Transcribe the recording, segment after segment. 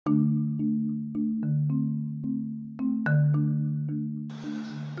Hi,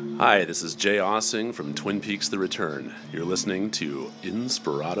 this is Jay Ossing from Twin Peaks The Return. You're listening to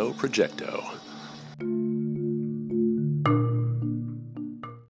Inspirato Projecto.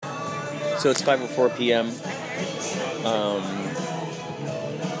 So it's 5:04 p.m.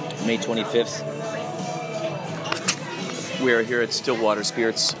 May 25th. We are here at Stillwater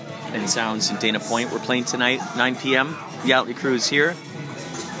Spirits and Sounds in Dana Point. We're playing tonight, 9 p.m. Yachtly Crew is here.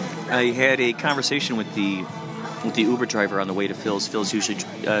 I had a conversation with the Uber driver on the way to Phil's. Phil's usually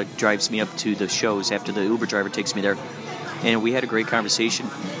drives me up to the shows after the Uber driver takes me there. And we had a great conversation.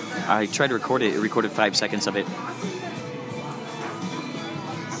 I tried to record it. It recorded 5 seconds of it.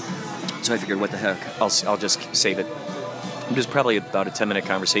 So I figured, what the heck, I'll just save it. It was probably about a 10-minute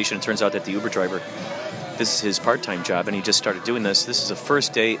conversation. It turns out that the Uber driver, this is his part-time job, and he just started doing this. This is the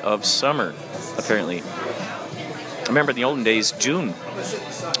first day of summer, apparently. I remember in the olden days, June,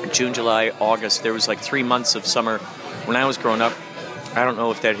 July, August, there was like 3 months of summer when I was growing up. I don't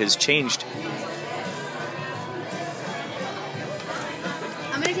know if that has changed.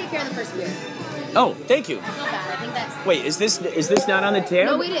 I'm going to take care of the first beer. Oh, thank you. Not bad. I think that's... Wait, is this not on the tab?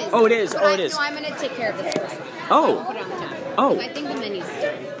 No, it is. Oh, it is. Oh, it is. No, I'm going to take care of this first. Oh. I'll put it on the tab. Oh. I think the menu's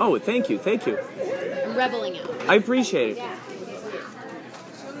done. Oh, thank you. I'm rebelling out. I appreciate it. Yeah.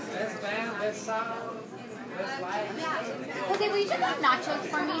 Okay, will you check out nachos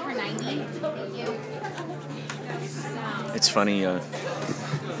for me for 90? Thank you. It's funny.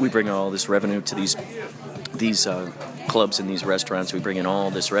 We bring all this revenue to these clubs and these restaurants. We bring in all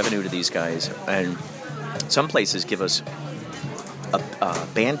this revenue to these guys, and some places give us a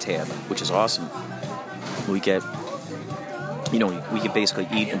band tab, which is awesome. We get, we can basically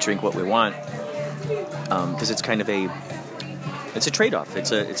eat and drink what we want, because it's kind of it's a trade-off.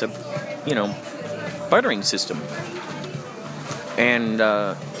 It's a bartering system, and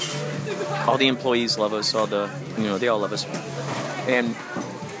all the employees love us. They all love us, and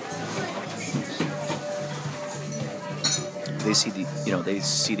they see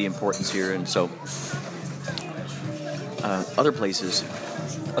the importance here. And so other places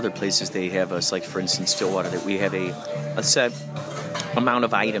they have us, like for instance Stillwater, that we have a set amount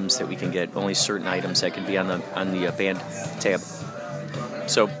of items that we can get, only certain items that can be on the band tab.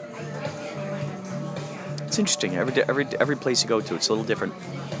 So it's interesting. Every place you go to, it's a little different.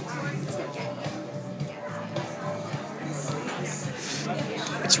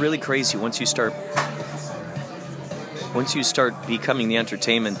 It's really crazy once you start becoming the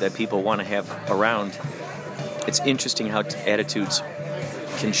entertainment that people want to have around. It's interesting how attitudes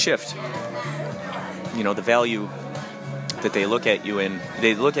can shift. The value that they look at you in,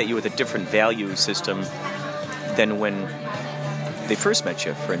 they look at you with a different value system than when they first met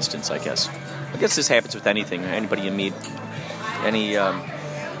you, for instance, I guess this happens with anything. Anybody you meet, any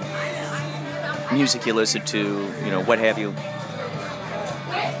music you listen to, what have you.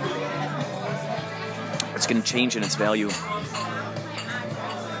 It's going to change in its value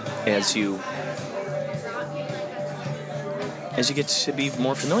as you get to be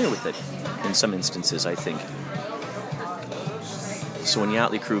more familiar with it, in some instances, I think. So when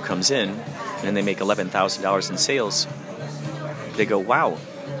Yachtly Crew comes in and they make $11,000 in sales, they go, wow,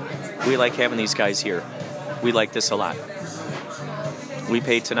 we like having these guys here. We like this a lot. We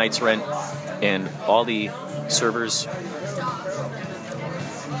pay tonight's rent, and all the servers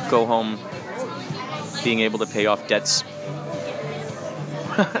go home being able to pay off debts.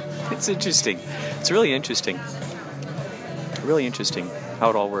 It's interesting. It's really interesting. Really interesting how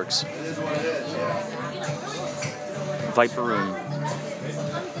it all works. Viper Room.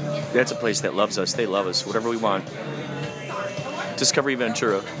 That's a place that loves us. They love us. Whatever we want. Discovery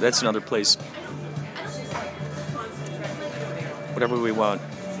Ventura. That's another place. Whatever we want.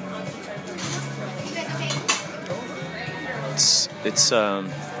 It's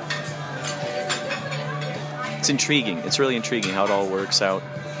intriguing. It's really intriguing how it all works out.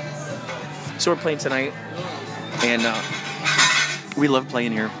 So we're playing tonight, and we love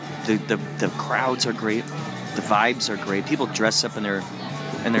playing here. The crowds are great. The vibes are great. People dress up in their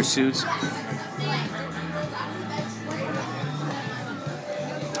suits.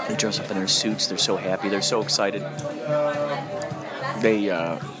 They dress up in their suits. They're so happy. They're so excited. They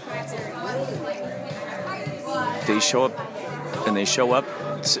show up, and they show up.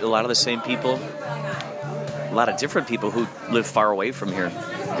 It's a lot of the same people. A lot of different people who live far away from here.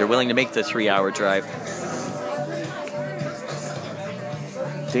 They're willing to make the 3-hour drive.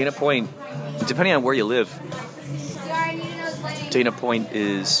 Dana Point, depending on where you live, Dana Point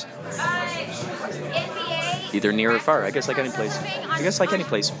is either near or far. I guess like any place.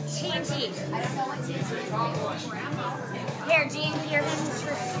 TNT. Here, Gene, your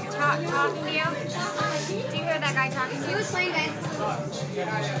hands. talking to you? Do you hear that guy talking to you? He was playing, guys.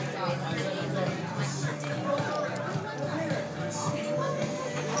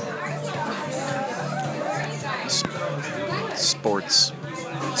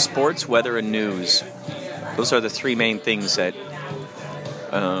 Sports, weather, and news. Those are the three main things that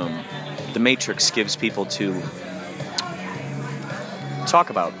the Matrix gives people to talk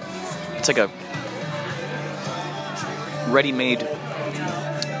about. It's like a ready-made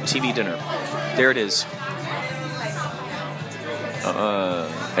TV dinner. There it is.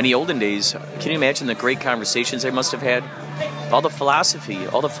 In the olden days, can you imagine the great conversations they must have had? All the philosophy,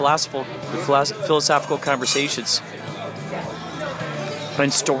 all the philosophical conversations. And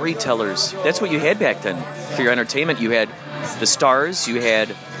storytellers. That's what you had back then. For your entertainment, you had the stars, you had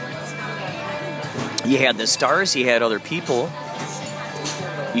the stars, you had other people,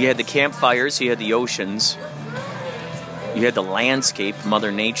 you had the campfires, you had the oceans, you had the landscape,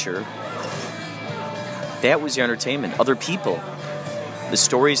 Mother Nature. That was your entertainment. Other people, the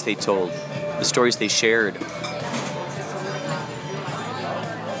stories they told, the stories they shared.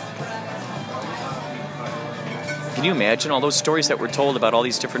 Can you imagine all those stories that were told about all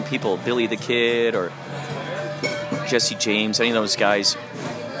these different people, Billy the Kid or Jesse James, any of those guys?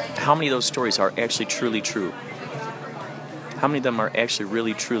 How many of those stories are actually truly true? How many of them are actually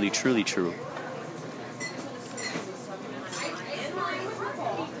really, truly, truly true?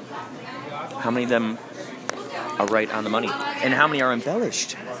 How many of them are right on the money? And how many are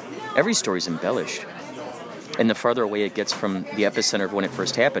embellished? Every story's embellished. And the farther away it gets from the epicenter of when it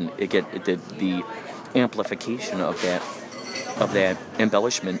first happened, the amplification of that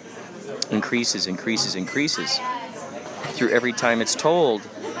embellishment increases. Through every time it's told,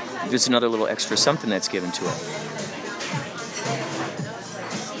 there's another little extra something that's given to it.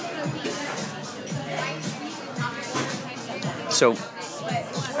 So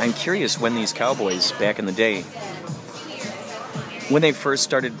I'm curious when these cowboys back in the day, when they first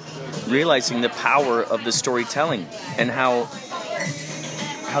started realizing the power of the storytelling and how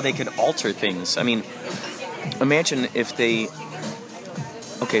they could alter things. I mean, imagine if you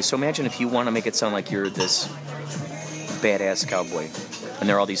want to make it sound like you're this badass cowboy and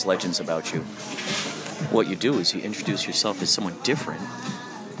there are all these legends about you. What you do is you introduce yourself as someone different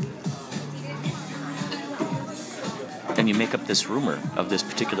and you make up this rumor of this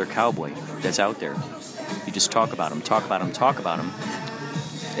particular cowboy that's out there. You just talk about him.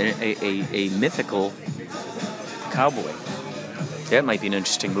 A mythical cowboy. That might be an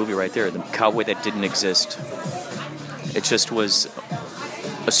interesting movie right there. The cowboy that didn't exist. It just was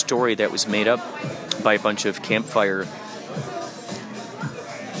a story that was made up by a bunch of campfire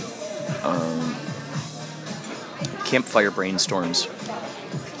brainstorms.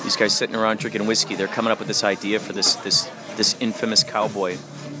 These guys sitting around drinking whiskey, they're coming up with this idea for this infamous cowboy.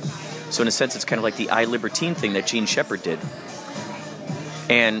 So in a sense, it's kind of like the I Libertine thing that Gene Shepard did.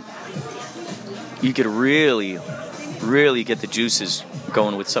 And you could really get the juices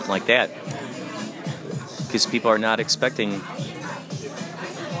going with something like that. Because people are not expecting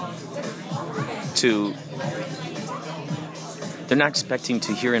they're not expecting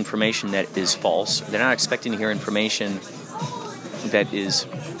to hear information that is false. They're not expecting to hear information that is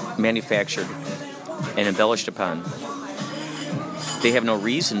manufactured and embellished upon. They have no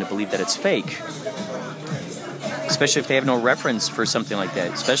reason to believe that it's fake. Especially if they have no reference for something like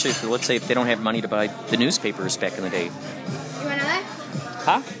that. Especially if, let's say, if they don't have money to buy the newspapers back in the day. You want another?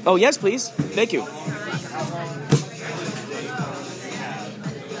 Huh? Oh, yes, please. Thank you.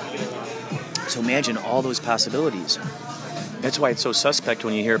 So imagine all those possibilities. That's why it's so suspect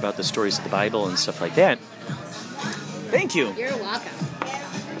when you hear about the stories of the Bible and stuff like that. Thank you. You're welcome.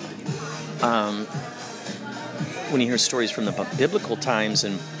 When you hear stories from the biblical times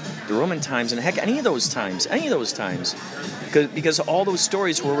and the Roman times, and heck, any of those times, because all those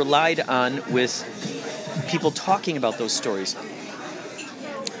stories were relied on with people talking about those stories,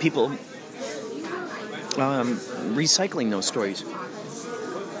 people recycling those stories.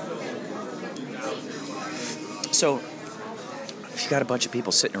 So, if you got a bunch of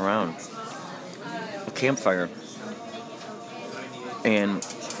people sitting around a campfire, and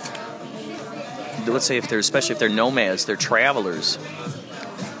let's say especially if they're nomads, they're travelers.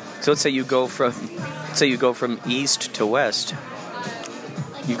 So let's say you go from east to west.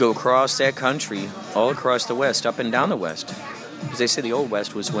 You go across that country, all across the west, up and down the west. Because they say the old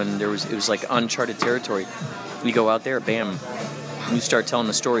west was when it was like uncharted territory. You go out there, bam, and you start telling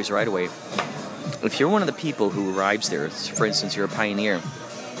the stories right away. If you're one of the people who arrives there, for instance, you're a pioneer,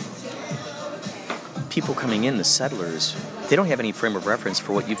 people coming in, the settlers, they don't have any frame of reference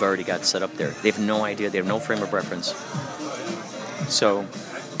for what you've already got set up there. They have no idea. They have no frame of reference. So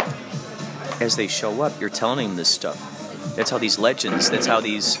as they show up, you're telling them this stuff. That's how these legends, that's how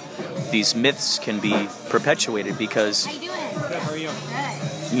these myths can be perpetuated, because How you doing? Good.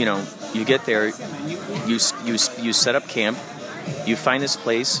 you know, you get there, you set up camp, you find this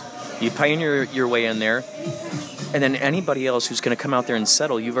place, you pioneer your way in there, and then anybody else who's going to come out there and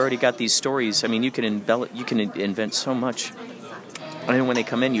settle, you've already got these stories. I mean, you can invent so much. And then when they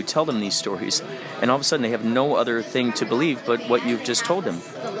come in, you tell them these stories, and all of a sudden they have no other thing to believe but what you've just told them.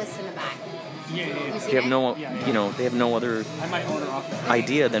 The list in the back. They have no, they have no other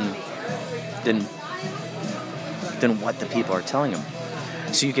idea than what the people are telling them.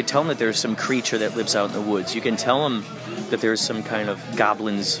 So you could tell them that there's some creature that lives out in the woods. You can tell them that there's some kind of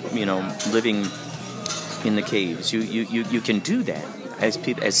goblins, living in the caves. You can do that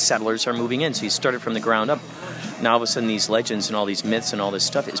as settlers are moving in. So you started from the ground up. Now all of a sudden these legends and all these myths and all this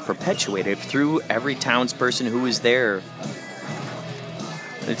stuff is perpetuated through every townsperson who is there.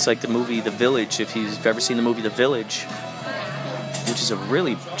 It's like the movie The Village, if you've ever seen the movie The Village, which is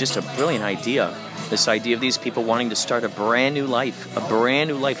just a brilliant idea. This idea of these people wanting to start a brand new life, a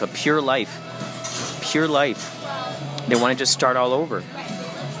pure life. They want to just start all over.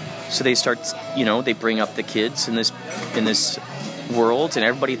 So they start, they bring up the kids in this world, and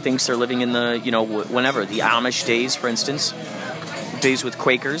everybody thinks they're living in the, whenever, the Amish days, for instance, days with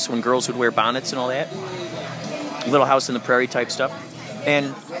Quakers, when girls would wear bonnets and all that, Little House on the Prairie type stuff.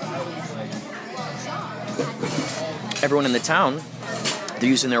 And everyone in the town, they're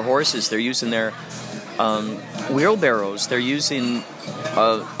using their horses, they're using their wheelbarrows, they're using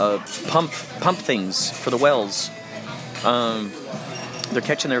pump things for the wells. They're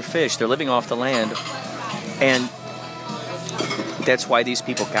catching their fish, they're living off the land. And that's why these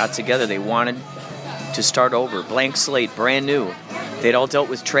people got together. They wanted to start over, blank slate, brand new. They'd all dealt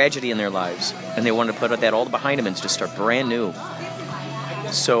with tragedy in their lives, and they wanted to put that all behind them and just start brand new.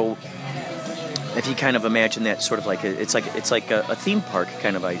 So if you kind of imagine that sort of like it's like a theme park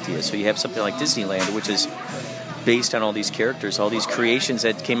kind of idea. So you have something like Disneyland, which is based on all these characters, all these creations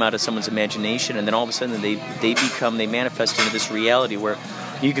that came out of someone's imagination, and then all of a sudden they manifest into this reality where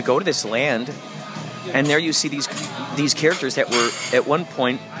you could go to this land, and there you see these characters that were at one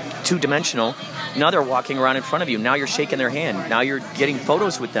point two-dimensional. Now they're walking around in front of you. Now you're shaking their hand. Now you're getting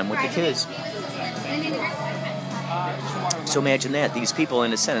photos with them, with the kids. So imagine that. These people,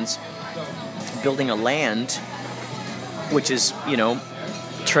 in a sense, building a land, which is,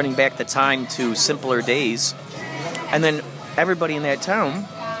 turning back the time to simpler days. And then everybody in that town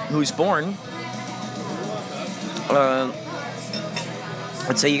who's born,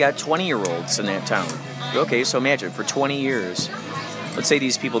 let's say you got 20-year-olds in that town. Okay, so imagine, for 20 years, let's say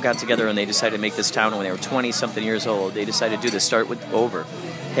these people got together and they decided to make this town when they were 20-something years old. They decided to do this, start with over,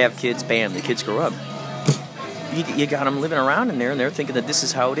 have kids, bam, the kids grow up. You got them living around in there, and they're thinking that this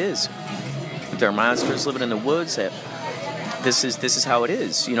is how it is. There are monsters living in the woods. That this is how it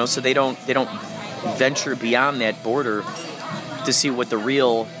is. So they don't venture beyond that border to see what's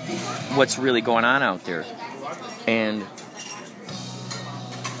really going on out there. And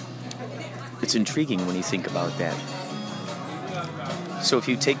it's intriguing when you think about that. So if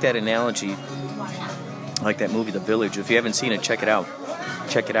you take that analogy, like that movie The Village, if you haven't seen it, check it out.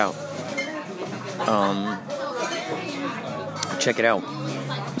 Check it out.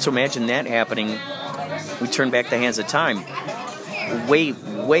 So imagine that happening. We turn back the hands of time. Way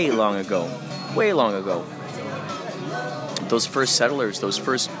long ago. Those first settlers, those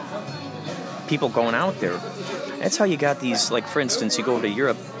first people going out there. That's how you got these, like, for instance, you go over to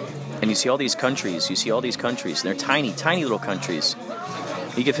Europe and you see all these countries. And they're tiny little countries.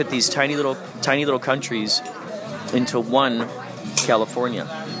 You can fit these tiny little countries into one California.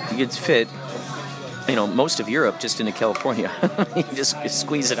 You could fit most of Europe just into California. You just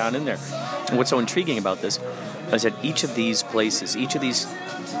squeeze it on in there. And what's so intriguing about this is that each of these places, each of these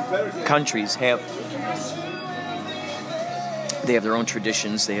countries they have their own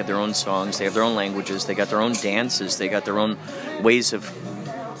traditions, they have their own songs, they have their own languages, they got their own dances, they got their own ways of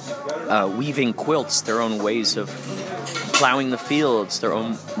weaving quilts, their own ways of plowing the fields, their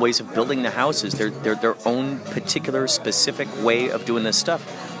own ways of building the houses, their own particular specific way of doing this stuff.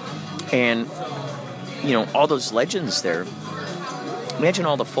 And all those legends there. Imagine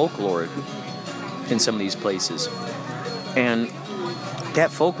all the folklore in some of these places. And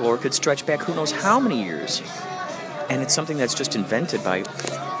that folklore could stretch back who knows how many years. And it's something that's just invented by,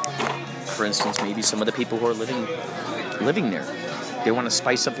 for instance, maybe some of the people who are living there. They want to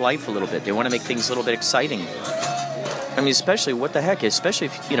spice up life a little bit. They want to make things a little bit exciting. I mean, especially, what the heck, especially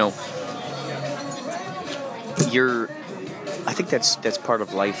if, I think think that's part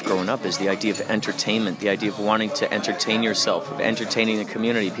of life growing up, is the idea of entertainment, the idea of wanting to entertain yourself, of entertaining the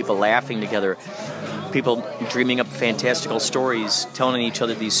community, people laughing together, people dreaming up fantastical stories, telling each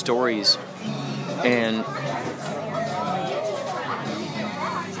other these stories. And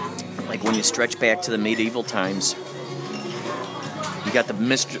like when you stretch back to the medieval times, you got the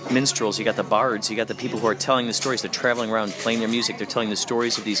minstrels, you got the bards, you got the people who are telling the stories. They're traveling around playing their music. They're telling the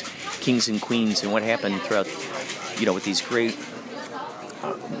stories of these kings and queens and what happened throughout, with these great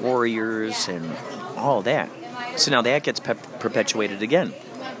warriors and all that. So now that gets perpetuated again.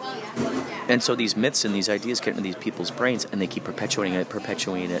 And so these myths and these ideas get into these people's brains, and they keep perpetuating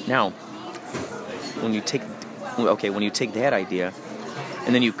it. Now, when you take that idea,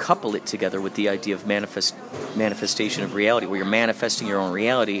 and then you couple it together with the idea of manifestation of reality, where you're manifesting your own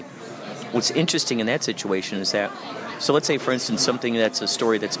reality. What's interesting in that situation is that, so let's say, for instance, something that's a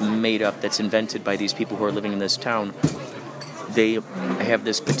story that's made up, that's invented by these people who are living in this town. They have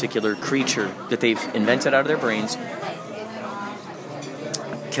this particular creature that they've invented out of their brains,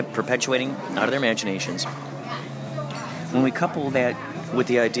 kept perpetuating out of their imaginations. When we couple that with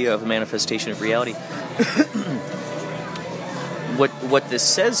the idea of a manifestation of reality, what this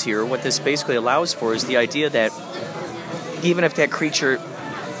says here, what this basically allows for, is the idea that even if that creature,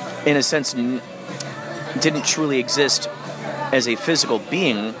 in a sense, didn't truly exist as a physical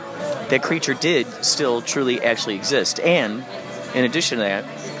being, that creature did still truly actually exist. And in addition to that,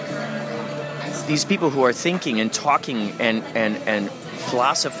 these people who are thinking and talking and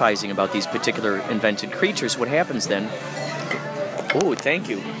philosophizing about these particular invented creatures, what happens then,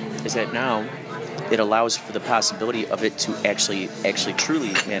 is that now it allows for the possibility of it to actually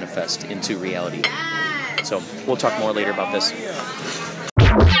truly manifest into reality. So we'll talk more later about this.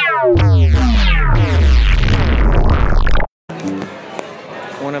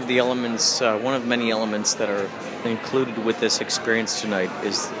 One of the elements, one of many elements that are included with this experience tonight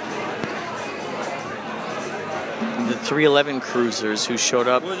is the 311 cruisers who showed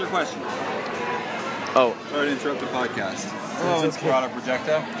up. What was your question? Oh. Sorry to interrupt the podcast. Hello, Inspirato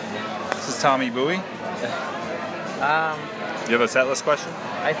Projecto. This is Tommy Bowie. You have a set list question?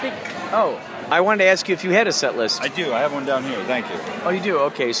 I wanted to ask you if you had a set list. I do. I have one down here. Thank you. Oh, you do?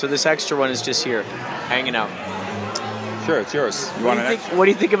 Okay, so this extra one is just here, hanging out. Sure, it's yours. What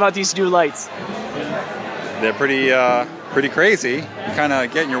do you think about these new lights? They're pretty crazy. You kind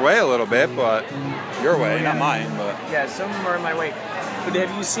of get in your way a little bit, but your way, not mine. But yeah, some of them are in my way. But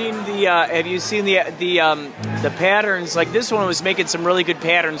have you seen the patterns? Like this one was making some really good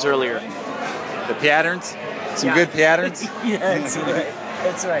patterns earlier. The patterns? Some good patterns? Yeah, that's right.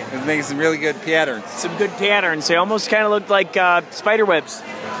 That's right. It was making some really good patterns. Some good patterns. They almost kind of looked like spider webs.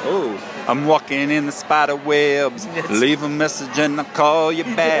 Oh, I'm walking in the spider webs. Leave a message and I'll call you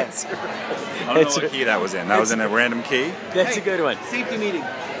back. I don't know what key that was in. That was in a random key? That's a good one. Safety meeting.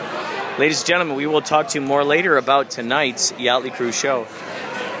 Ladies and gentlemen, we will talk to you more later about tonight's Yachtley Cruise show.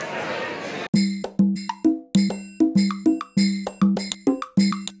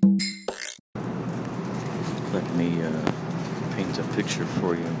 Let me paint a picture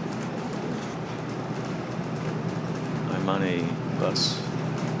for you. I'm on a bus.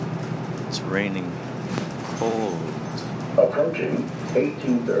 It's raining cold. Approaching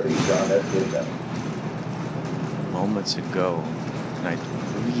 1830 John F. Gibson. Moments ago, and I'd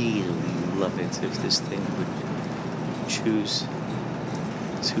really love it if this thing would choose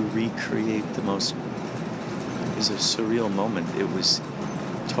to recreate the most, it was a surreal moment. It was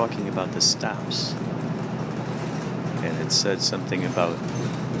talking about the stops, and it said something about,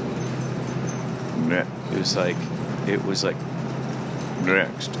 it was like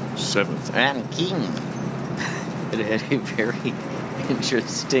next 7th and King. It had a very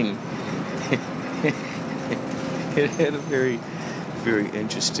interesting it had a very, very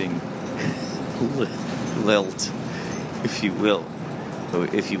interesting lilt, if you will. Or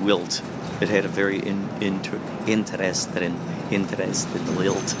if you wilt. It had a very interesting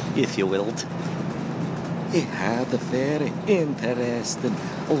lilt, if you wilt. It had a very interesting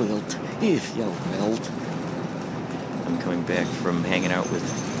lilt, if you wilt. I'm coming back from hanging out with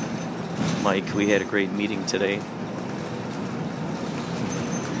Mike. We had a great meeting today.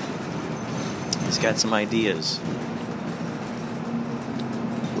 He's got some ideas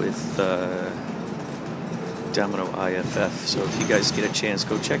with Domino IFF. So if you guys get a chance,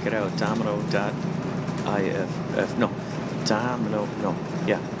 go check it out. Dominoiff.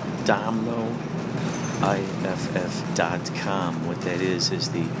 DominoIFF.com. What that is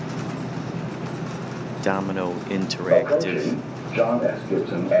the Domino Interactive. John S.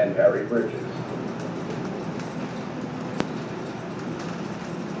 Gibson and Harry Bridges.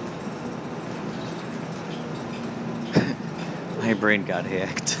 My brain got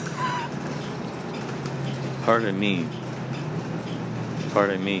hacked. Pardon me.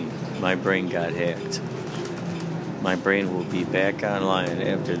 Pardon me. My brain got hacked. My brain will be back online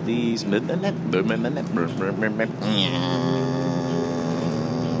after these messages.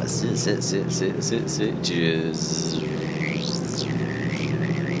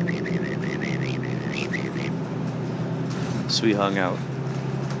 Sweet hung out.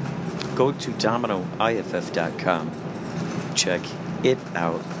 Go to dominoiff.com. Check it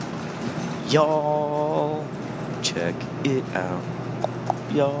out. Y'all. Check it out.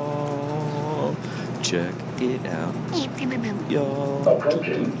 Y'all. Check it out. Y'all.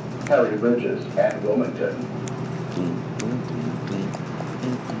 Approaching Harry Bridges and Wilmington.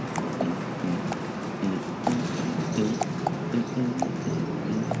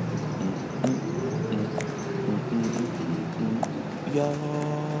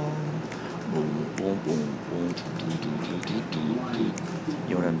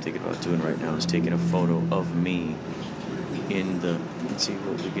 You know what I'm thinking about doing right now is taking a photo of me in the... Let's see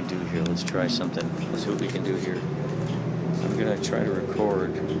what we can do here. Let's try something. Let's see what we can do here. I'm going to try to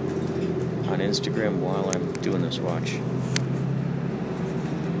record on Instagram while I'm doing this. Watch.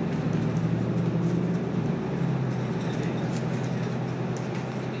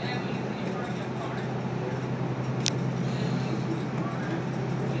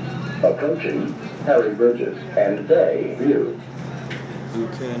 Approaching Harry Bridges and Bay View. Who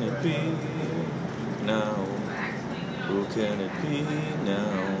can it be now? Who can it be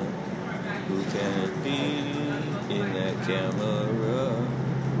now? Who can it be in that camera?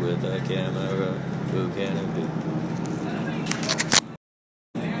 With a camera, who can it be?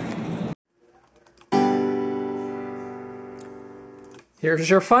 Here's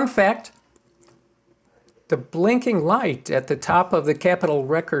your fun fact. The blinking light at the top of the Capitol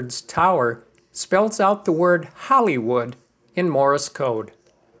Records tower spells out the word Hollywood in Morse code,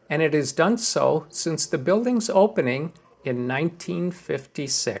 and it has done so since the building's opening in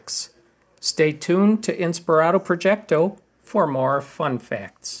 1956. Stay tuned to Inspirato Projecto for more fun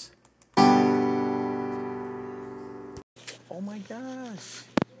facts. Oh my gosh,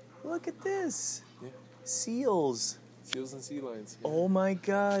 look at this. Yeah. Seals. Seals and sea lions. Yeah. Oh my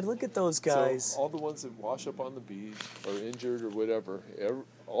God, look at those guys. So all the ones that wash up on the beach or injured or whatever,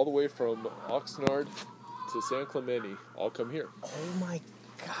 all the way from Oxnard to San Clemente, all come here. Oh my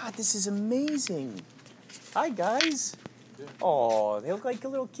God, this is amazing. Hi guys. Yeah. Oh, they look like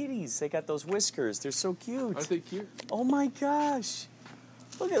little kitties. They got those whiskers. They're so cute. Aren't they cute? Oh my gosh.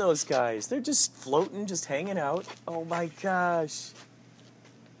 Look at those guys. They're just floating, just hanging out. Oh my gosh.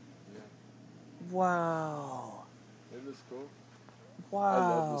 Yeah. Wow. Isn't this cool? Wow. I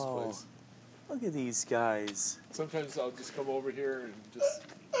love this place. Look at these guys. Sometimes I'll just come over here and just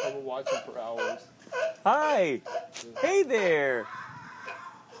come and watch them for hours. Hi. Yeah. Hey there.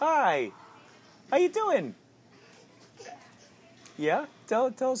 Hi. How you doing? Yeah?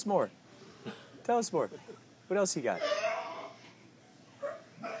 Tell us more. Tell us more. What else you got?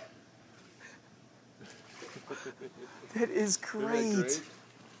 That is great. Isn't that great?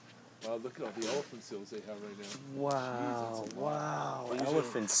 Wow, look at all the elephant seals they have right now. Wow, Jeez, wow.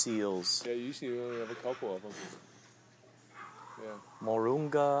 Elephant seals. Yeah, usually we only have a couple of them. Yeah.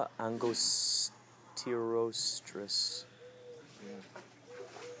 Moronga angostirostris. Yeah.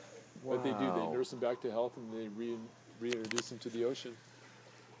 Wow. What they do, they nurse them back to health and they reintroduce them to the ocean.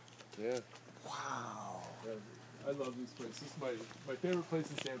 Yeah. Wow. Yeah. I love this place. This is my favorite place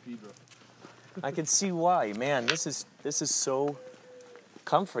in San Pedro. I can see why. Man, this is so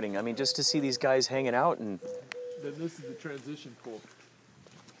comforting. I mean, just to see these guys hanging out and... Then this is the transition pool.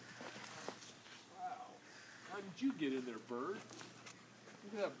 Wow. How did you get in there, bird?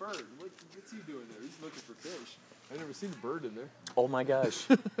 Look at that bird. What's he doing there? He's looking for fish. I've never seen a bird in there. Oh my gosh.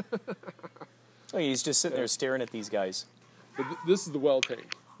 Oh, he's just sitting there staring at these guys. But this is the well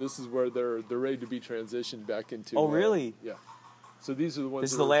tank. This is where they're ready to be transitioned back into... Oh, really? Yeah. So these are the ones...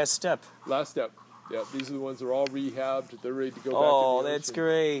 This is the last step. Last step. Yeah, these are the ones that are all rehabbed. They're ready to go back in the Oh, that's ocean.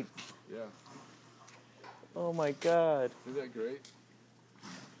 great. Yeah. Oh my God. Isn't that great?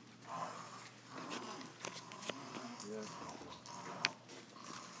 Yeah.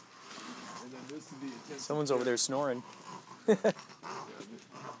 And then this is the intensive Someone's care. over there snoring. Yeah, they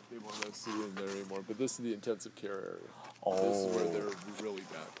won't let us see in there anymore. But this is the intensive care area. Oh. This is where they're really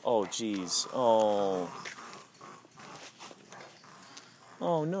bad. Oh, geez. Oh.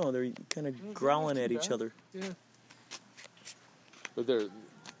 Oh no, they're kind of growling at each other. Yeah. But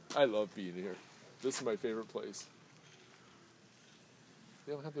I love being here. This is my favorite place.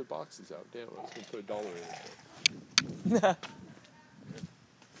 They don't have their boxes out. Damn, I was going to put $1 in it.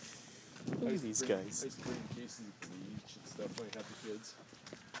 Look at these guys. I used to bring cases of bleach and stuff when I had the kids.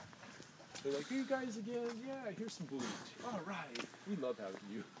 They're like, you guys again? Yeah, here's some bleach. All right. We love having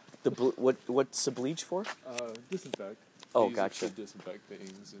you. What's the bleach for? Disinfect. Oh, They use it gotcha. to disinfect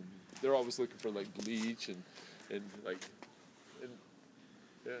things, and they're always looking for like bleach and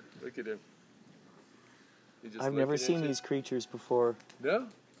yeah, look at him. I've never seen these creatures before. No?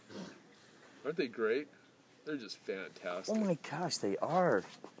 Aren't they great? They're just fantastic. Oh my gosh, they are.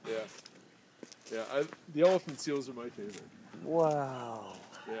 Yeah. Yeah, the elephant seals are my favorite. Wow.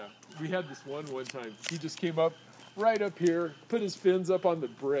 Yeah. We had this one time. He just came up right up here, put his fins up on the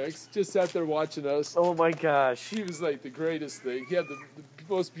bricks, just sat there watching us. Oh my gosh. He was like the greatest thing. He had the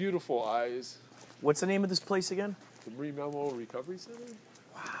most beautiful eyes. What's the name of this place again? The Marine Mammal Recovery Center?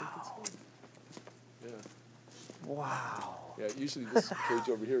 Wow. Yeah. Wow. Yeah, usually this cage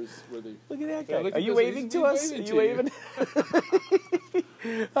over here is where they... Look at that guy. Yeah, look Are at you this. waving He's to us? Are waving you to you. waving?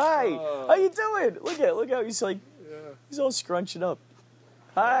 Hi. How you doing? Look how he's like, he's all scrunching up.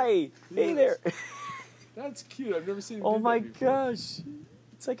 Hi. Hey there. That's cute. I've never seen him Oh do my that before. gosh.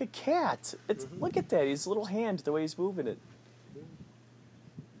 It's like a cat. Look at that. His little hand, the way he's moving it.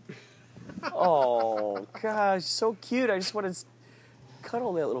 Oh gosh, so cute. I just want to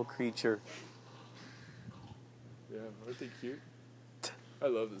cuddle that little creature. Yeah, aren't they cute? I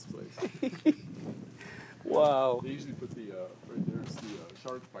love this place. Wow. They usually put the, right there's the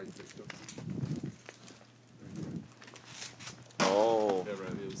shark bite victims. Oh. Yeah, right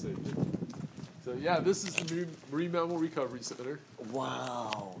on the other side. So yeah, this is the Marine Mammal Recovery Center.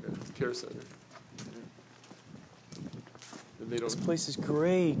 Wow. Yeah, it's a care center. And they This don't... place is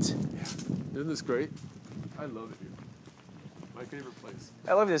great. Isn't this great? I love it here. My favorite place.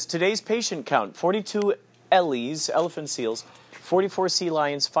 I love this. Today's patient count, 42 Ellies, elephant seals, 44 sea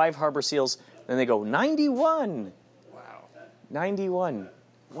lions, 5 harbor seals, then they go 91. Wow. 91.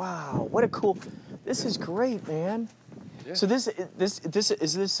 Wow, what a cool... This is great, man. Yeah. So is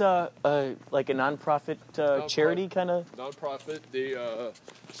this like a nonprofit charity kind of? Nonprofit. They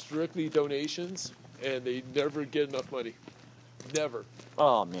strictly donations, and they never get enough money. Never.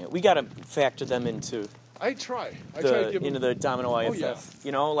 Oh man, we got to factor them into I try to give them... the Domino IFF. yeah.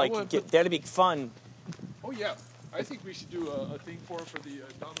 You know, like that'd be fun. Oh yeah. I think we should do a thing for the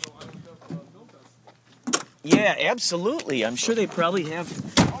Domino IFF Film Festival. Yeah, absolutely. I'm sure they probably have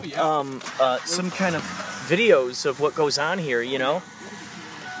Oh yeah. some kind of videos of what goes on here. You know.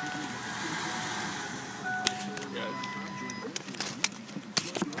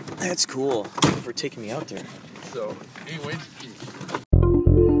 That's cool. Thank you for taking me out there. So anyway.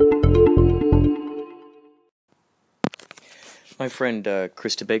 My friend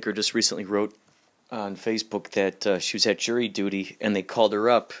Krista Baker just recently wrote on Facebook that she was at jury duty and they called her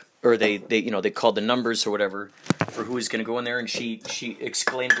up, or they called the numbers or whatever for who was going to go in there, and she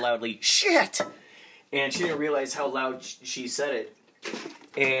exclaimed loudly, "Shit!" And she didn't realize how loud she said it,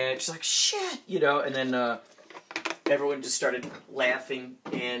 and she's like, "Shit!" and then everyone just started laughing,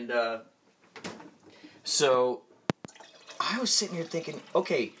 and so I was sitting here thinking,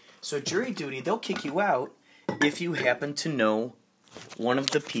 okay, so jury duty, they'll kick you out if you happen to know one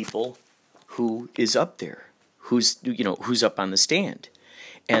of the people who is up there, who's up on the stand,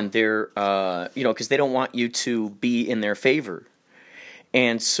 and they're because they don't want you to be in their favor,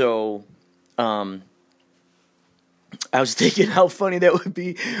 and so I was thinking how funny that would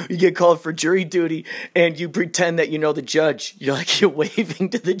be. You get called for jury duty and you pretend that you know the judge. You're waving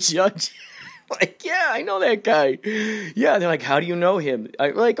to the judge. Like, yeah, I know that guy. Yeah, they're like, how do you know him?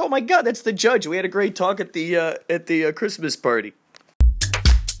 I'm like, oh my God, that's the judge. We had a great talk at the Christmas party.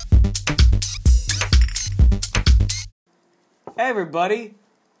 Hey everybody,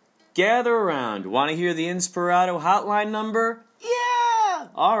 gather around. Want to hear the Inspirato hotline number? Yeah!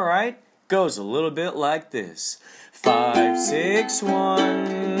 Alright, goes a little bit like this.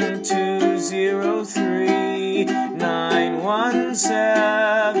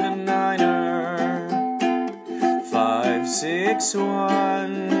 561-203-9179er.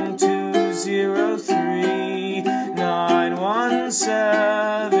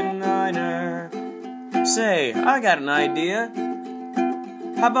 561-203-9179er. Say, I got an idea.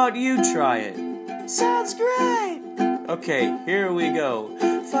 How about you try it? Sounds great! Okay, here we go.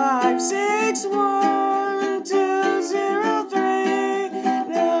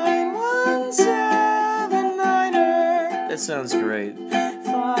 561-203-9179er. That sounds great.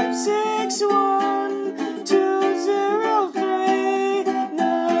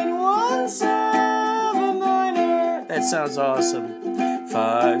 561-203-9179er. That sounds awesome.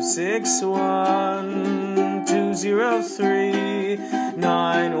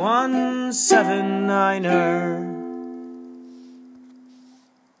 561-203-9179er.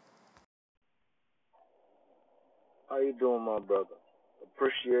 How you doing, my brother?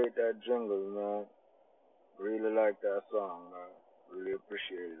 Appreciate that jingle, man. Really like that song, man. Really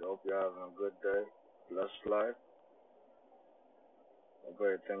appreciate it. Hope you're having a good day. Blessed life. Hope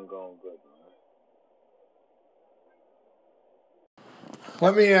everything going good, man.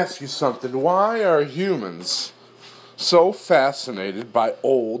 Let me ask you something. Why are humans so fascinated by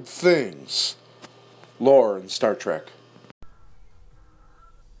old things? Lore in Star Trek.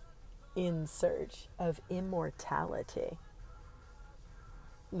 In Search of Immortality.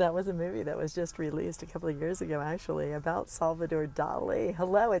 That was a movie that was just released a couple of years ago, actually, about Salvador Dali.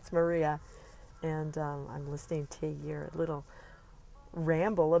 Hello, it's Maria, and I'm listening to your little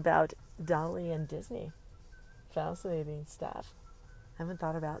ramble about Dali and Disney. Fascinating stuff. I haven't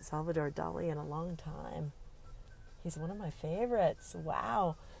thought about Salvador Dali in a long time. He's one of my favorites.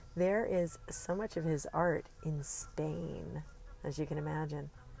 Wow. There is so much of his art in Spain, as you can imagine.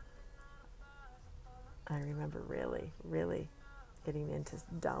 I remember really getting into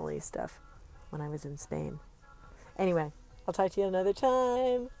Dali stuff when I was in Spain. Anyway, I'll talk to you another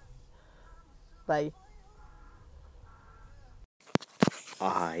time. Bye.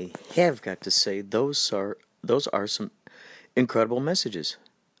 I have got to say, those are some incredible messages.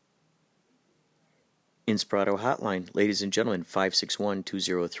 Inspirato Hotline, ladies and gentlemen,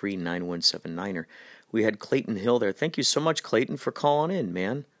 561-203-9179. We had Clayton Hill there. Thank you so much, Clayton, for calling in,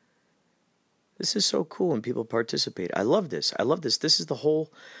 man. This is so cool when people participate. I love this. This is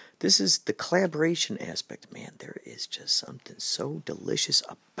the collaboration aspect. Man, there is just something so delicious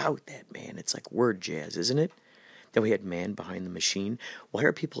about that, man. It's like word jazz, isn't it? Then we had Man Behind the Machine. Why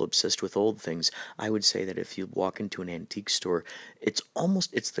are people obsessed with old things? I would say that if you walk into an antique store, it's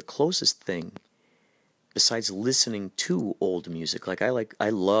the closest thing besides listening to old music. I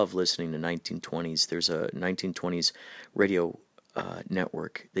love listening to 1920s. There's a 1920s radio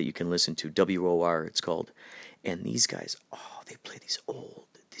network that you can listen to, WOR it's called, and these guys, they play these old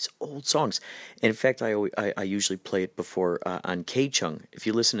songs. And in fact, I usually play it before on K-Chung. If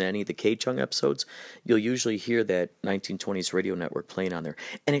you listen to any of the K-Chung episodes, you'll usually hear that 1920s radio network playing on there,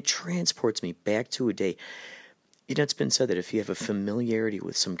 and it transports me back to a day. You know, it's been said that if you have a familiarity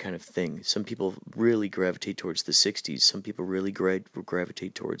with some kind of thing, some people really gravitate towards the 60s. Some people really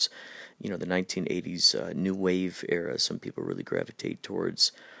gravitate towards, the 1980s new wave era. Some people really gravitate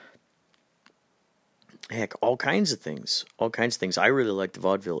towards, all kinds of things. I really like the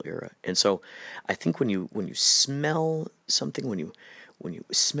vaudeville era. And so I think when you smell something, when you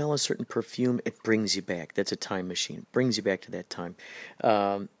smell a certain perfume, it brings you back. That's a time machine. It brings you back to that time.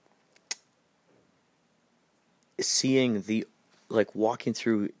 Seeing walking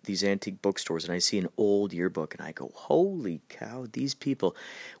through these antique bookstores, and I see an old yearbook, and I go, holy cow, these people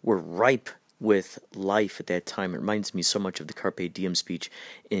were ripe with life at that time. It reminds me so much of the Carpe Diem speech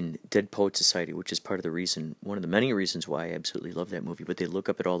in Dead Poets Society, which is one of the many reasons why I absolutely love that movie. But they look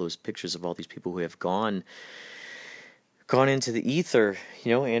up at all those pictures of all these people who have gone into the ether,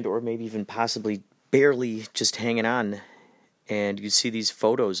 and or maybe even possibly barely just hanging on, and you see these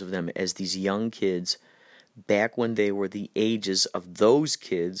photos of them as these young kids back when they were the ages of those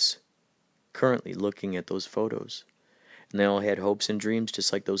kids currently looking at those photos. And they all had hopes and dreams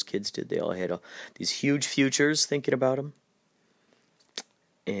just like those kids did. They all had these huge futures thinking about them.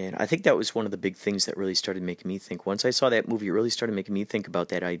 And I think that was one of the big things that really started making me think. Once I saw that movie, it really started making me think about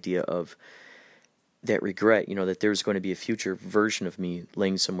that idea of that regret, that there's going to be a future version of me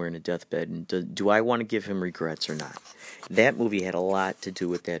laying somewhere in a deathbed. And do I want to give him regrets or not? That movie had a lot to do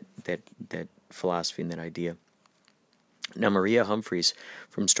with that philosophy and that idea. Now, Maria Humphreys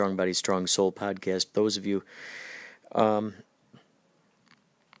from Strong Body, Strong Soul podcast, those of you, well,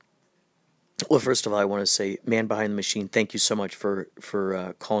 first of all, I want to say, Man Behind the Machine, thank you so much for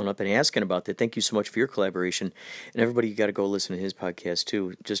calling up and asking about that. Thank you so much for your collaboration. And everybody, you got to go listen to his podcast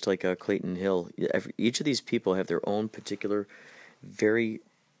too, just like Clayton Hill. Each of these people have their own particular, very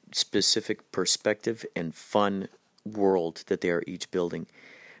specific perspective and fun world that they are each building.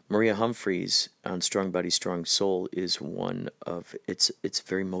 Maria Humphreys on Strong Body, Strong Soul is one of, it's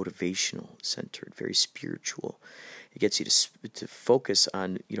very motivational centered, very spiritual. It gets you to focus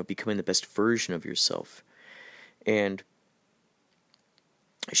on, becoming the best version of yourself. And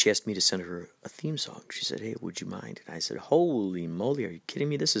she asked me to send her a theme song. She said, hey, would you mind? And I said, holy moly, are you kidding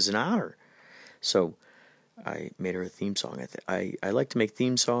me? This is an honor. So I made her a theme song. I like to make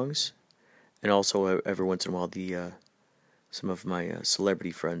theme songs, and also every once in a while some of my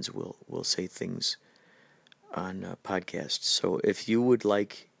celebrity friends will say things on podcasts. So if you would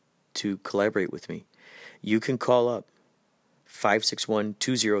like to collaborate with me, you can call up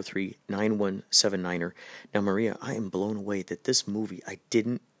 561-203-9179. Now, Maria, I am blown away that this movie, I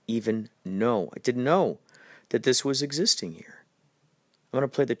didn't know that this was existing here. I'm going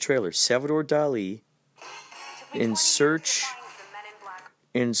to play the trailer. Salvador Dali, In Search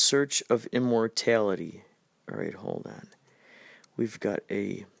of Immortality. All right, hold on. We've got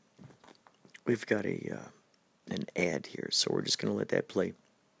an ad here, so we're just going to let that play.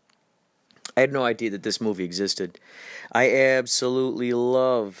 I had no idea that this movie existed. I absolutely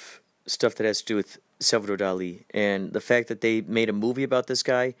love stuff that has to do with Salvador Dali, and the fact that they made a movie about this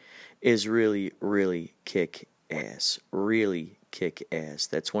guy is really, really kick-ass. Really kick-ass.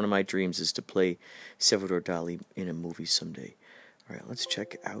 That's one of my dreams, is to play Salvador Dali in a movie someday. All right, let's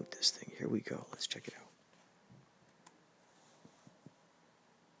check out this thing. Here we go. Let's check it out.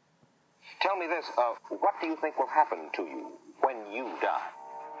 Tell me this, what do you think will happen to you when you die?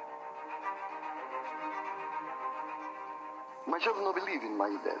 Myself no believe in my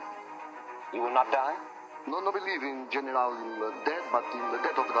death. You will not die? No believe in general death, but in the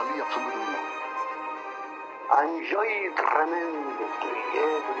death of Dali, absolutely no. I enjoy tremendously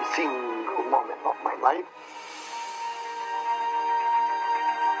every single moment of my life.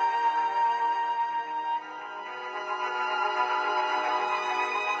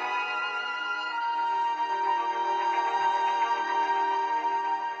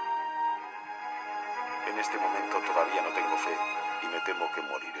 En este momento todavía no tengo fe y me temo que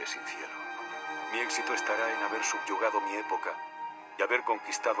moriré sin cielo. Mi éxito estará en haber subyugado mi época y haber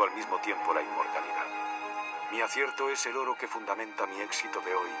conquistado al mismo tiempo la inmortalidad. Mi acierto es el oro que fundamenta mi éxito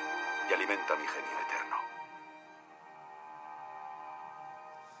de hoy y alimenta mi genio eterno.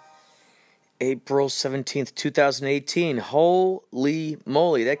 April 17th, 2018. Holy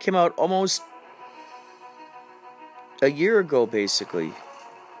moly. That came out almost a year ago, basically.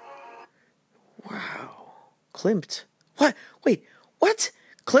 Wow. Klimt. What? Wait, what?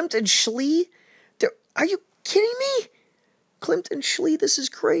 Klimt and Schlee? Are you kidding me? Klimt and Schlee, this is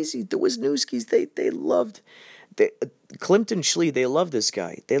crazy. The Wisniewskis, they loved... Klimt and Schlee, they love this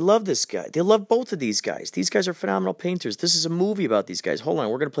guy. They love this guy. They love both of these guys. These guys are phenomenal painters. This is a movie about these guys. Hold on,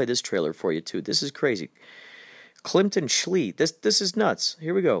 we're going to play this trailer for you, too. This is crazy. Klimt and Schlee. This is nuts.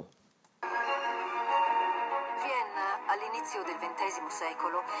 Here we go. Vienna, all'inizio del XX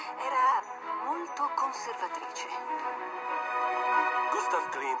secolo, era molto conservatrice.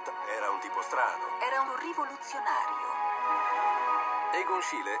 Gustav Klimt era un tipo strano. Era un rivoluzionario. Egon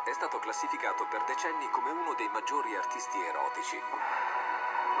Schiele è stato classificato per decenni come uno dei maggiori artisti erotici.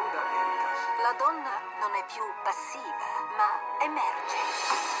 La donna non è più passiva, ma emerge.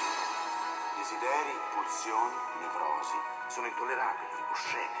 Desideri, pulsioni, nevrosi sono intollerabili,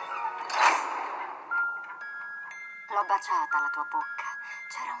 oscene. L'ho baciata la tua bocca.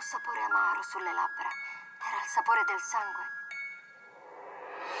 C'era un sapore amaro sulle labbra. Era il sapore del sangue.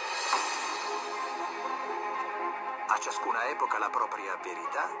 A ciascuna epoca la propria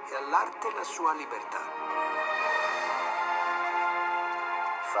verità e all'arte la sua libertà.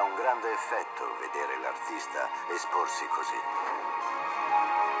 Fa un grande effetto vedere l'artista esporsi così.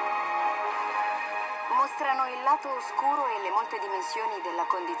 Mostrano il lato oscuro e le molte dimensioni della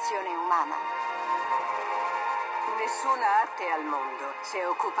condizione umana. Nessuna arte al mondo si è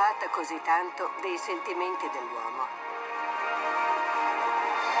occupata così tanto dei sentimenti dell'uomo.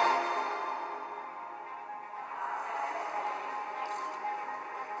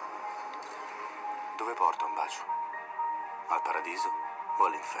 Dove porta un bacio? Al paradiso o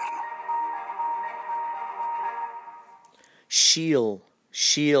all'inferno? Scheel,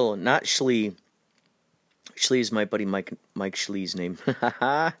 not Schlee. Schlee is my buddy Mike Schlee's name.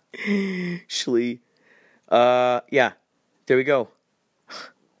 Schlee. Yeah, there we go.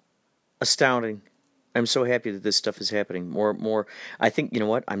 Astounding. I'm so happy that this stuff is happening. More. I think, you know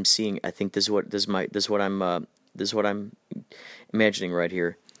what I'm seeing. I think this is what I'm imagining right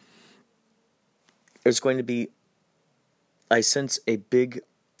here. There's going to be, I sense, a big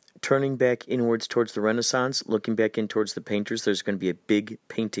turning back inwards towards the Renaissance, looking back in towards the painters. There's going to be a big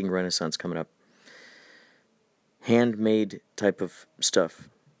painting Renaissance coming up. Handmade type of stuff.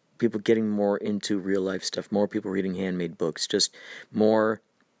 People getting more into real life stuff. More people reading handmade books. Just more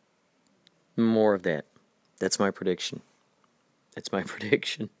of that. That's my prediction. That's my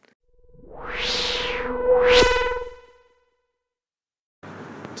prediction.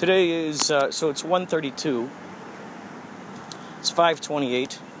 Today is, so it's 1:32. It's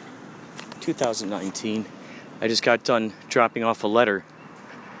 5/28, 2019. I just got done dropping off a letter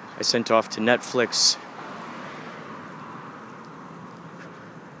I sent off to Netflix.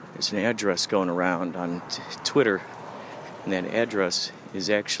 There's an address going around on Twitter, and that address is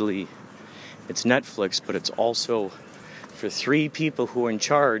actually, it's Netflix, but it's also for 3 people who are in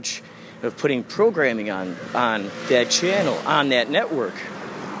charge of putting programming on that channel, on that network.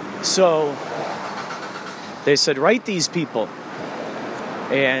 So, They said, write these people.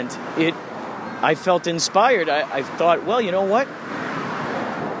 And I felt inspired. I thought, well, you know what?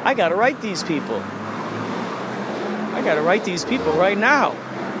 I got to write these people. I got to write these people right now.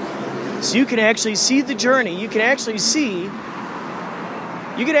 So you can actually see the journey. You can actually see,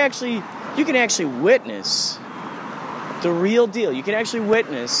 you can actually witness the real deal. You can actually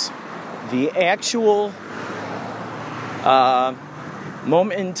witness the actual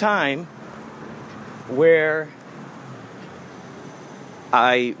moment in time where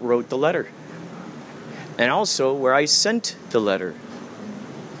I wrote the letter, and also where I sent the letter.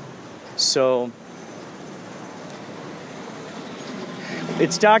 So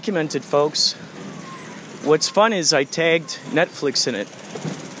it's documented, folks. What's fun is I tagged Netflix in it.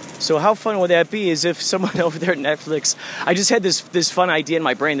 So how fun would that be? Is if someone over there at Netflix, I just had this fun idea in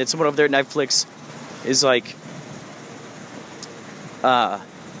my brain that someone over there at Netflix is like,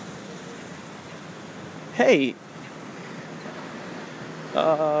 hey,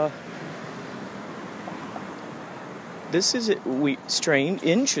 this is strange,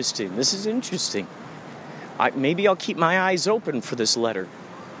 interesting. This is interesting. Maybe I'll keep my eyes open for this letter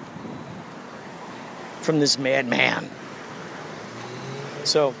from this madman.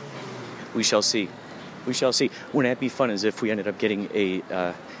 So we shall see. We shall see. Wouldn't that be fun? As if we ended up getting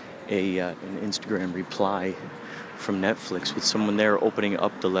an Instagram reply from Netflix with someone there opening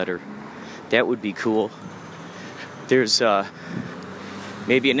up the letter. That would be cool. There's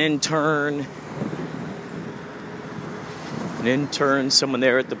maybe an intern, someone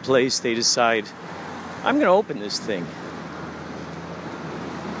there at the place. They decide, I'm going to open this thing.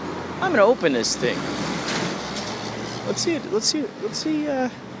 I'm going to open this thing. Let's see it. Let's see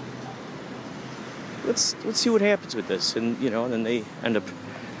what happens with this. And and then they end up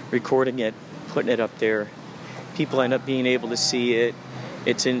recording it, putting it up there. People end up being able to see it.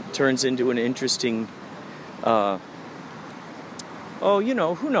 Turns into an interesting, who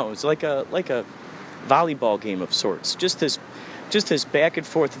knows, like a volleyball game of sorts. Just this back and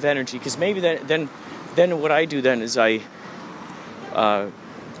forth of energy. Because maybe then what I do then is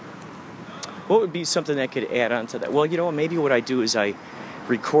what would be something that could add on to that? Well, maybe what I do is I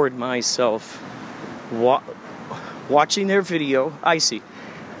record myself watching their video. I see.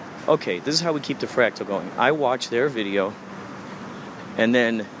 Okay, this is how we keep the fractal going. I watch their video, and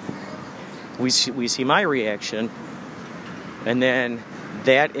then we see my reaction, and then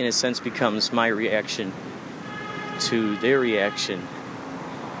that, in a sense, becomes my reaction to their reaction.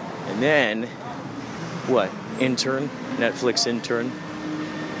 And then, what? Netflix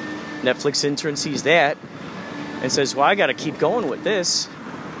intern sees that and says, well, I got to keep going with this.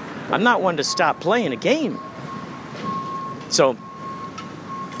 I'm not one to stop playing a game. So,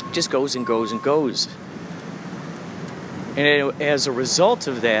 it just goes and goes and goes. And as a result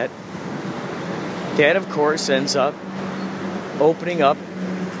of that, of course, ends up opening up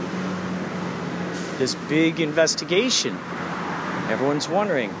this big investigation. Everyone's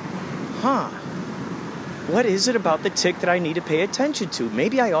wondering, what is it about the tick that I need to pay attention to?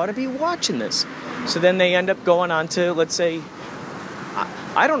 Maybe I ought to be watching this. So then they end up going on to, let's say,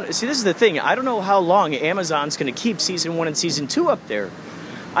 this is the thing. I don't know how long Amazon's going to keep season 1 and season 2 up there.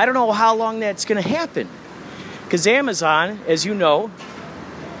 I don't know how long that's going to happen. Because Amazon, as you know,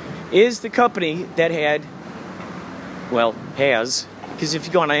 is the company that has, because if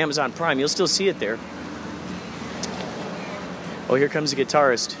you go on Amazon Prime, you'll still see it there. Oh, here comes the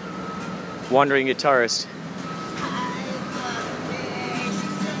guitarist. Wandering guitarist.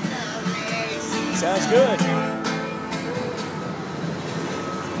 Sounds good.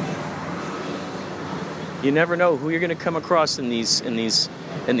 You never know who you're going to come across in these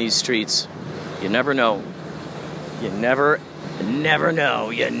streets. You never know. You never know.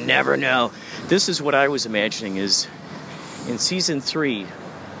 You never know. This is what I was imagining is in season 3.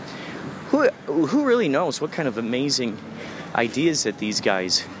 Who really knows what kind of amazing ideas that these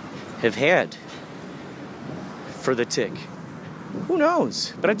guys have had for the tick? Who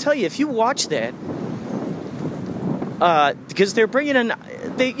knows? But I tell you, if you watch that, because they're bringing in,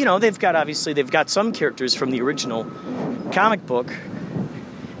 they've got some characters from the original comic book,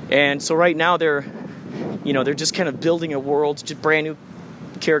 and so right now they're just kind of building a world, just brand new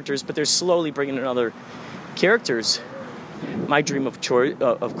characters, but they're slowly bringing in other characters. My dream of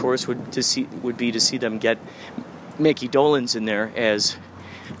course, would be to see them get Mickey Dolenz in there as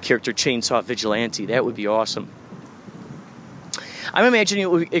character Chainsaw Vigilante. That would be awesome. I'm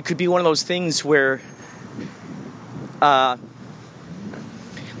imagining it could be one of those things where, like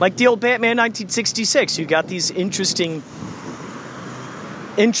the old Batman 1966, you got these interesting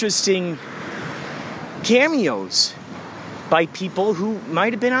cameos by people who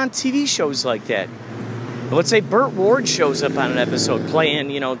might have been on TV shows like that. let's say Burt Ward shows up on an episode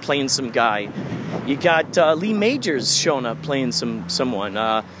playing some guy. You got Lee Majors showing up playing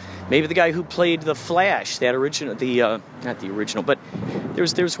someone. Maybe the guy who played the Flash, that original, not the original, but there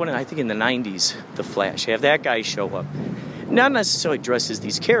was one, I think in the 90s, the Flash. Have that guy show up. Not necessarily dressed as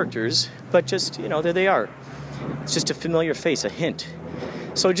these characters, but just, there they are. It's just a familiar face, a hint.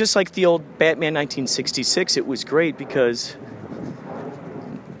 So just like the old Batman 1966, it was great because,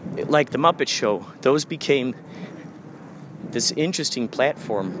 like the Muppet Show, those became this interesting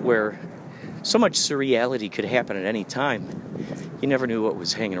platform where so much surreality could happen at any time. You never knew what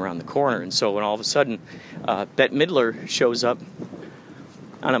was hanging around the corner. And so when all of a sudden Bette Midler shows up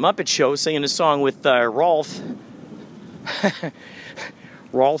on a Muppet Show singing a song with Rolf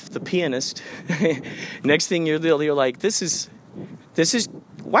the pianist, next thing you're like, this is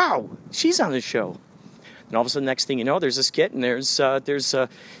wow, she's on the show. And all of a sudden, next thing you know, there's a skit and there's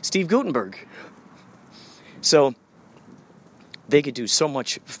Steve Guttenberg. So they could do so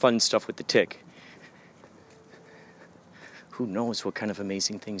much fun stuff with the Tick. Who knows what kind of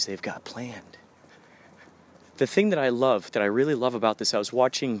amazing things they've got planned. The thing that I really love about this, I was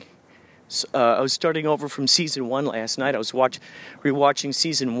starting over from season 1 last night. I was rewatching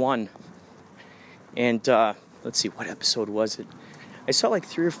season 1. And let's see, what episode was it? I saw like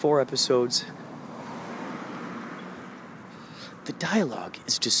 3 or 4 episodes. The dialogue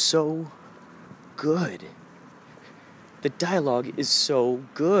is just so good. The dialogue is so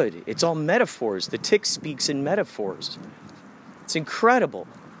good. It's all metaphors. The Tick speaks in metaphors. It's incredible.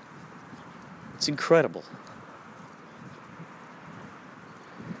 It's incredible.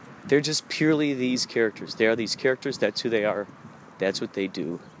 They're just purely these characters. They are these characters. That's who they are. That's what they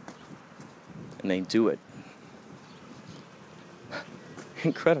do. And they do it.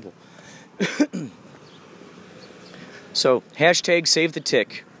 Incredible. So, hashtag save the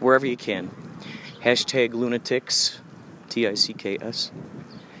Tick wherever you can. Hashtag Lunatics, Ticks.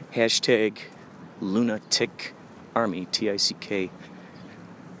 Hashtag Lunatic Army, Tick.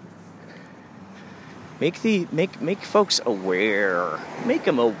 Make folks aware. Make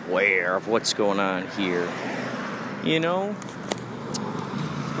them aware of what's going on here.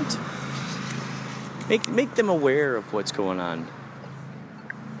 Make them aware of what's going on.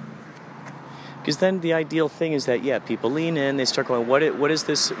 Because then the ideal thing is that, people lean in, they start going, what is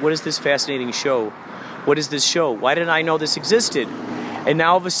this fascinating show? What is this show? Why didn't I know this existed? And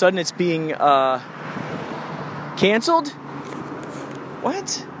now all of a sudden it's being canceled?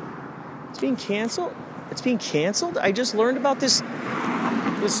 What? It's being canceled? It's being canceled? I just learned about this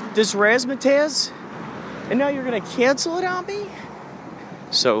razzmatazz, and now you're going to cancel it on me?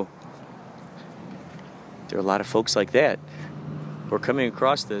 So, there are a lot of folks like that who are coming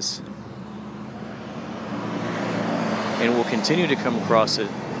across this, and will continue to come across it.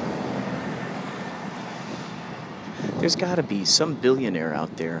 There's got to be some billionaire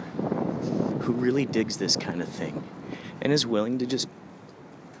out there who really digs this kind of thing and is willing to just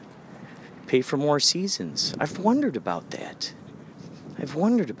pay for more seasons. I've wondered about that.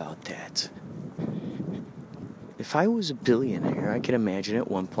 If I was a billionaire, I can imagine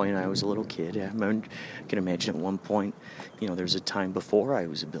at one point I was a little kid. I can imagine at one point, there's a time before I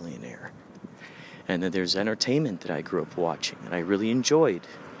was a billionaire. And then there's entertainment that I grew up watching that I really enjoyed.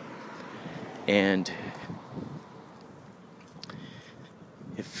 And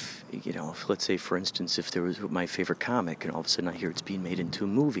if let's say, for instance, if there was my favorite comic and all of a sudden I hear it's being made into a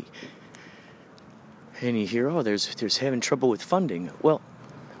movie, and you hear, there's having trouble with funding. Well,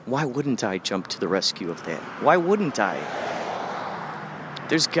 why wouldn't I jump to the rescue of that? Why wouldn't I?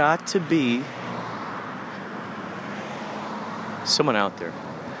 There's got to be someone out there.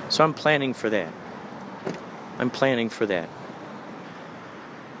 So I'm planning for that.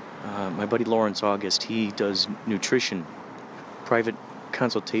 My buddy Lawrence August, he does nutrition, private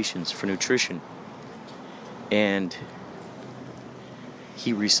consultations for nutrition. And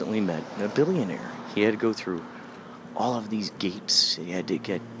he recently met a billionaire. He had to go through all of these gates. He had to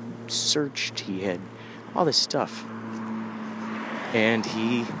get searched. He had all this stuff. And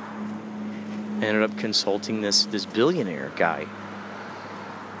he ended up consulting this billionaire guy.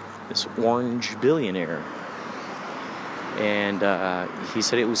 This orange billionaire. And he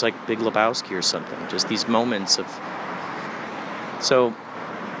said it was like Big Lebowski or something. Just these moments of... So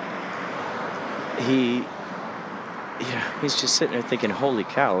he's just sitting there thinking, holy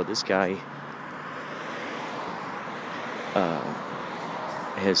cow, this guy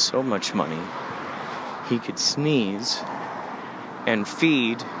has so much money. He could sneeze and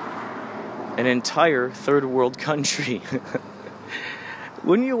feed an entire third world country.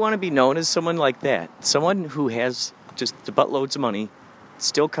 Wouldn't you want to be known as someone like that? Someone who has just the buttloads of money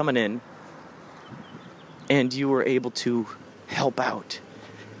still coming in, and you were able to help out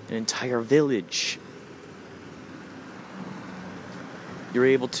an entire village. You're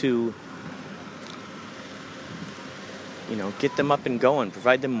able to, get them up and going,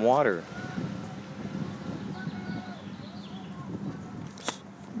 provide them water.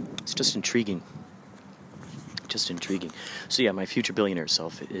 It's just intriguing. So yeah, my future billionaire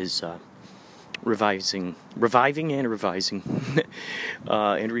self is reviving and revising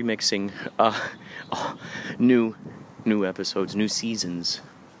and remixing new episodes, new seasons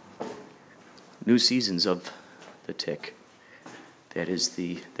of The Tick. That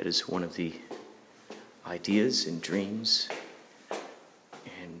is one of the ideas and dreams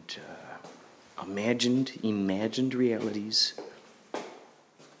and imagined realities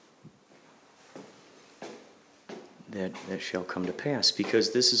that shall come to pass,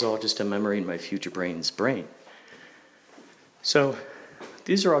 because this is all just a memory in my future brain's brain. So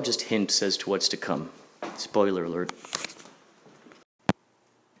these are all just hints as to what's to come. Spoiler alert.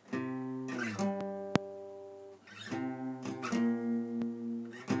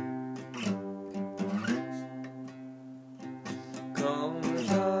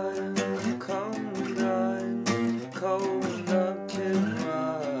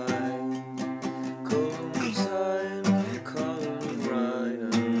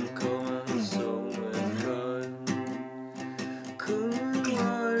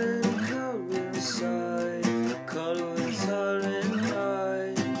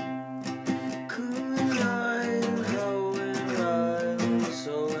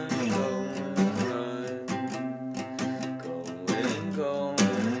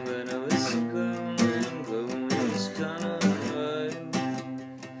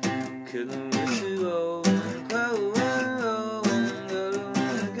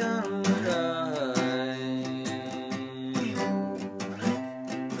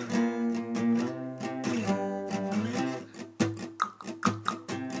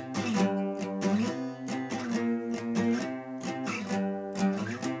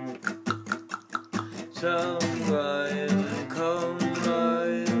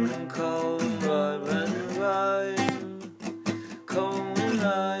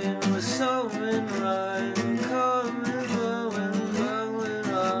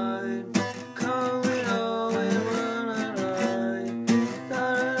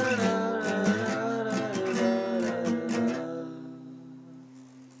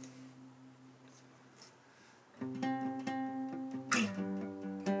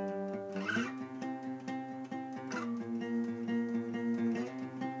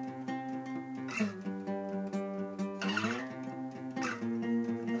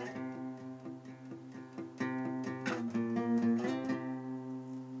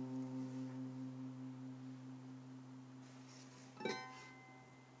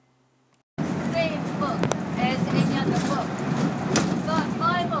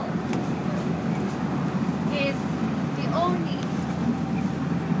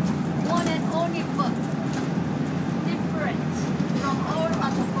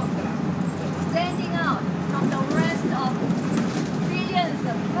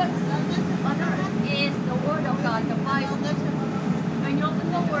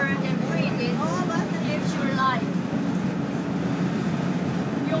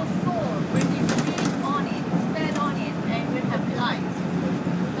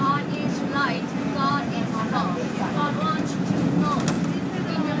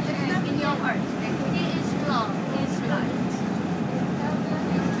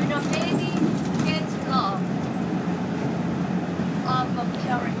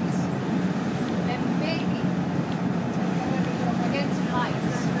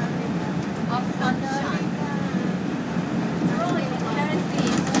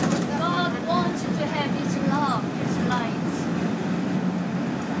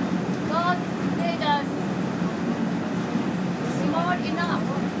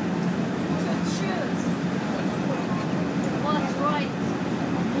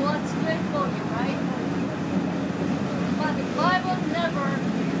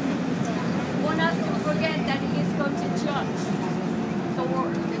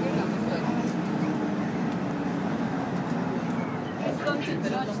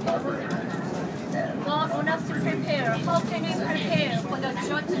 God wants us to prepare. How can we prepare for the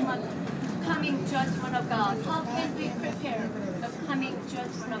coming judgment of God? How can we prepare the coming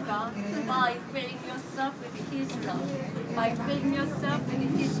judgment of God? By filling yourself with His love, by filling yourself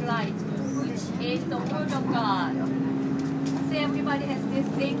with His light, which is the Word of God. See, everybody has this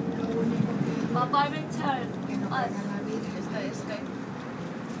thing. The Bible tells us,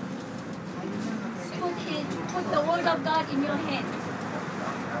 put the Word of God in your hand.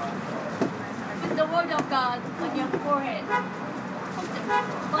 With the word of God on your forehead.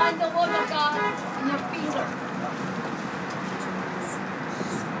 Find the word of God on your finger.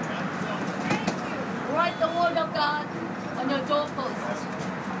 Write the word of God on your doorpost. I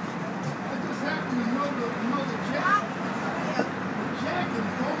just happened to know the Jack. Jack and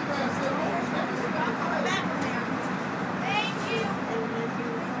the old guy said, oh, I'm coming back from there. Thank you.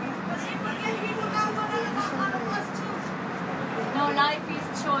 But if we get people now, we're going to go on a bus too. No, life is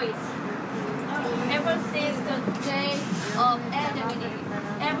choice. Ever since the day of Adam and Eve,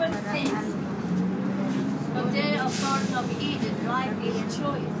 ever since the day of Garden of Eden, life is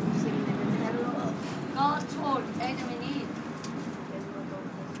choice. God told Adam and Eve,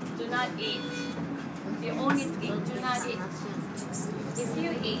 do not eat. You only eat, do not eat. If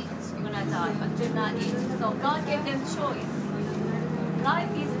you eat, you're gonna die, but do not eat. So God gave them choice.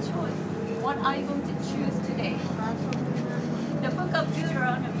 Life is choice. What are you going to choose today? The book of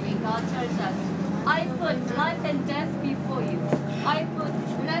Deuteronomy, God tells us, I put life and death before you. I put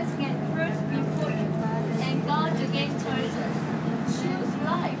blessing and curse before you. And God again tells us, choose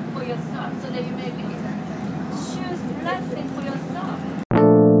life.